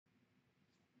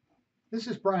This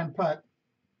is Brian Putt.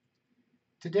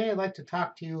 Today I'd like to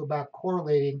talk to you about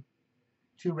correlating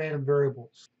two random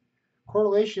variables.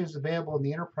 Correlation is available in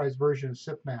the enterprise version of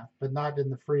SIPmath, but not in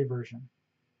the free version.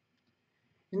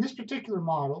 In this particular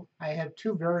model, I have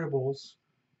two variables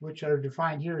which are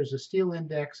defined here as a steel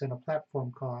index and a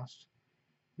platform cost,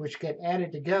 which get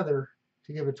added together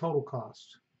to give a total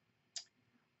cost.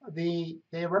 They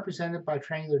are represented by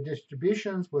triangular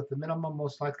distributions with the minimum,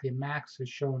 most likely, and max as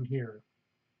shown here.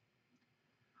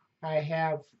 I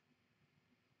have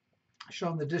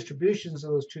shown the distributions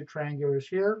of those two triangulars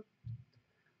here.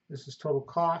 This is total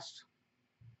cost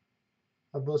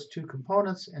of those two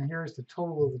components, and here's the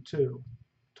total of the two.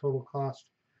 Total cost,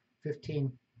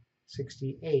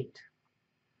 $15.68.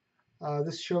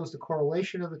 This shows the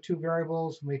correlation of the two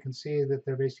variables, and we can see that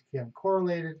they're basically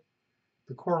uncorrelated.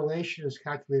 The correlation is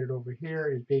calculated over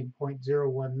here as being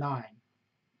 0.019.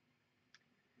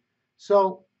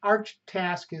 So our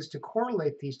task is to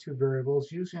correlate these two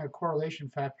variables using a correlation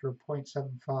factor of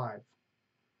 0.75.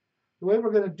 The way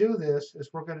we're going to do this is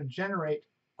we're going to generate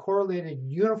correlated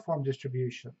uniform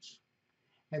distributions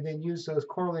and then use those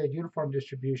correlated uniform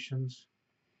distributions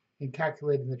in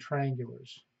calculating the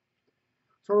triangulars.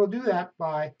 So we'll do that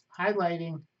by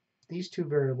highlighting these two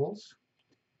variables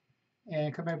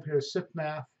and come up here to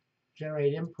SIPmath,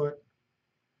 generate input,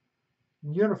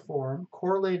 uniform,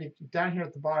 correlated. Down here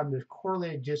at the bottom there's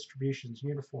correlated distributions,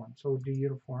 uniform. So we'll do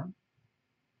uniform.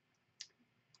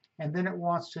 And then it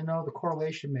wants to know the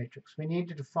correlation matrix. We need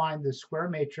to define the square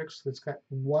matrix that's got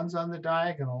ones on the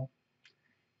diagonal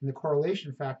and the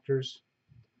correlation factors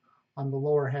on the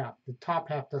lower half. The top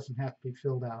half doesn't have to be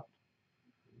filled out.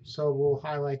 So we'll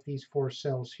highlight these four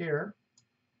cells here.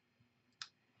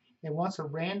 It wants a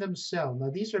random cell. Now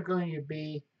these are going to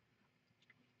be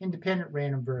independent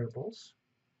random variables.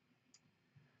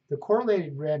 The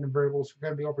correlated random variables are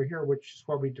going to be over here, which is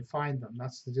where we define them.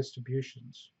 That's the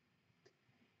distributions.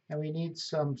 And we need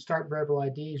some start variable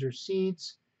IDs or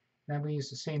seeds. And I'm going to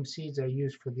use the same seeds I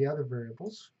used for the other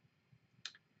variables.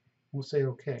 We'll say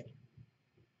OK.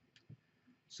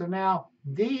 So now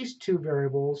these two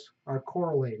variables are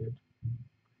correlated,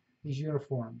 these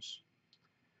uniforms.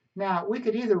 Now we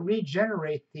could either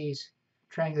regenerate these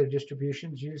triangular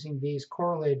distributions using these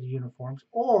correlated uniforms,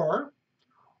 or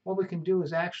what we can do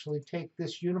is actually take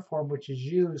this uniform which is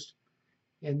used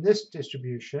in this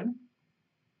distribution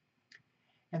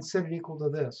and set it equal to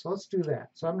this. So let's do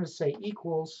that. So I'm going to say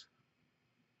equals,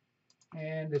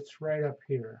 and it's right up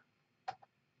here.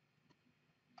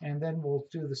 And then we'll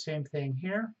do the same thing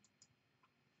here.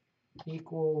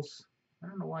 Equals, I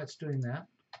don't know why it's doing that.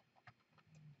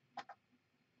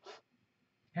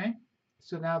 Okay,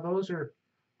 so now those are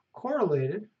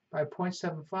correlated by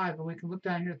 0.75, and we can look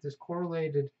down here at this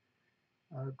correlated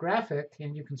graphic,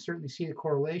 and you can certainly see the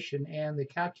correlation, and the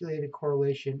calculated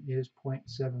correlation is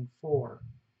 0.74.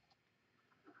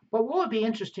 But what would be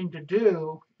interesting to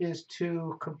do is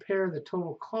to compare the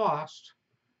total cost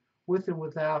with and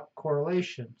without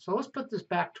correlation. So let's put this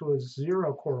back to a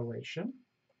zero correlation.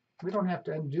 We don't have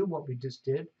to undo what we just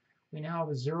did. We now have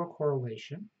a zero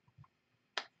correlation.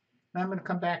 Now I'm going to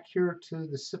come back here to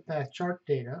the SIPmath chart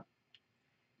data,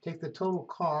 take the total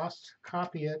cost,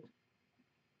 copy it,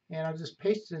 and I'll just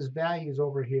paste it as values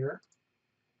over here.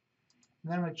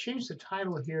 And then I'm going to change the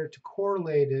title here to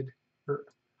correlated, or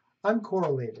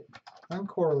uncorrelated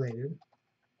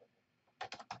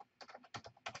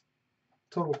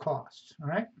total cost. All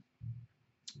right.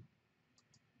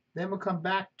 Then we'll come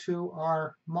back to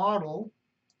our model,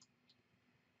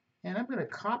 and I'm going to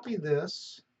copy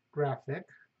this graphic,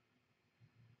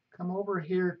 come over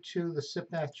here to the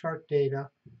SIPmath chart data,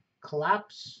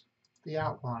 collapse the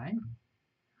outline,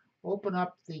 open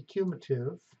up the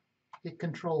cumulative, hit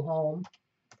Control Home,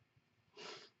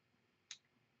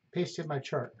 paste in my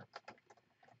chart.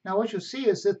 Now what you'll see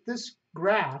is that this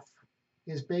graph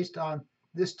is based on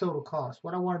this total cost.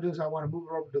 What I want to do is I want to move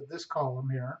it over to this column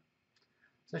here,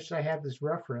 such that I have this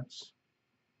reference.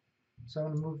 So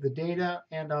I'm going to move the data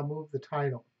and I'll move the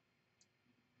title.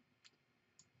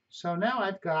 So now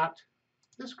I've got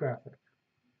this graphic.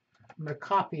 I'm going to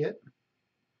copy it,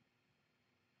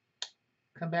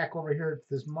 come back over here to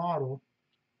this model,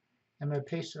 and I'm going to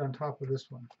paste it on top of this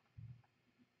one.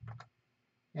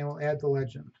 And we'll add the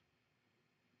legend.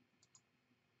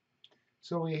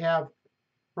 So we have,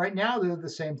 right now they're the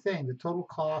same thing. The total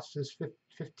cost is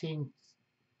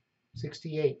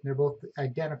 $15.68. They're both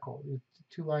identical. The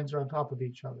two lines are on top of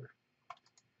each other.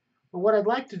 But what I'd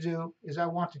like to do is I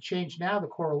want to change now the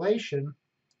correlation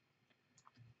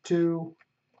to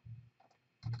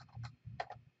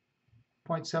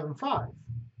 0.75.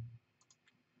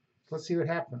 Let's see what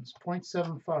happens.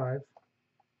 0.75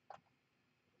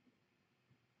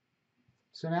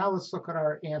 So now let's look at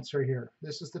our answer here.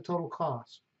 This is the total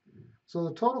cost. So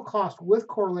the total cost with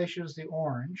correlation is the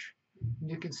orange. And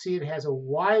you can see it has a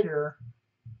wider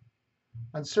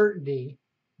uncertainty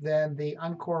than the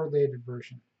uncorrelated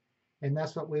version. And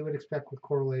that's what we would expect with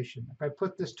correlation. If I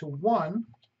put this to 1,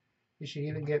 you should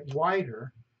even get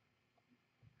wider.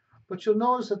 But you'll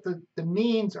notice that the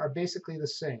means are basically the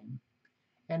same.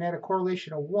 And at a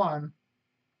correlation of 1,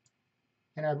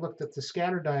 and I looked at the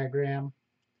scatter diagram,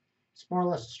 it's more or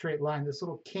less a straight line. This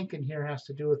little kink in here has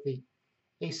to do with the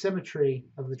asymmetry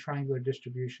of the triangular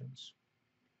distributions.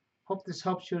 Hope this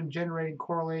helps you in generating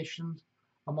correlations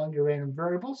among your random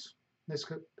variables. This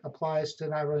applies to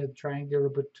not only the triangular,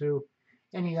 but to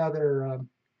any other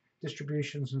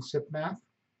distributions in SIPmath.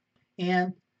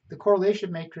 And the correlation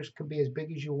matrix can be as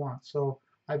big as you want. So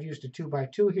I've used a 2 by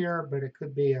 2 here, but it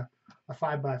could be a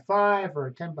 5 by 5 or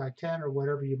a 10 by 10 or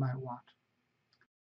whatever you might want.